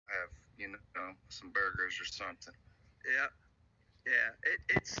some burgers or something. Yeah, yeah.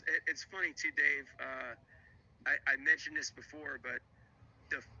 It's funny too, Dave. I mentioned this before, but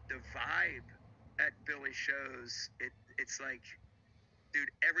the vibe at Billy shows, it's like, dude,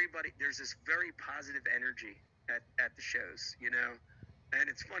 everybody, there's this very positive energy at the shows, and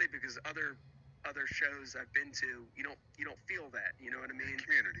it's funny because other shows I've been to, you don't feel that, you know what I mean?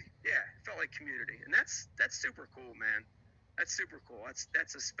 Community. Yeah, it felt like community, and that's super cool, man. That's super cool.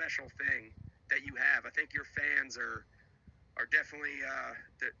 That's a special thing that you have. I think your fans are definitely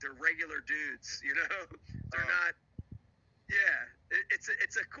they're regular dudes, they're not. Yeah, it's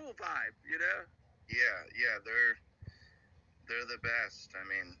a cool vibe, Yeah, they're the best. I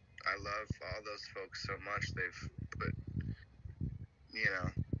mean, I love all those folks so much. They've put, you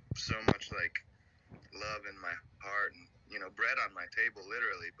know, so much like love in my heart and bread on my table,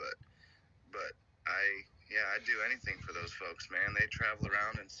 literally. But I do anything for those folks, man. They travel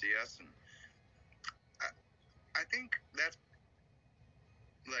around and see us, and I think that's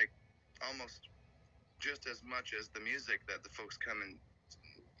like almost just as much as the music that the folks coming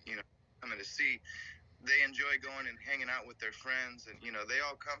to see. They enjoy going and hanging out with their friends, and they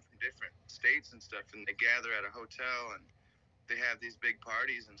all come from different states and stuff, and they gather at a hotel and they have these big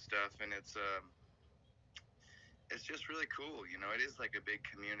parties and stuff, and it's just really cool. It is like a big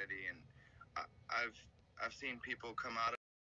community, and I've seen people come out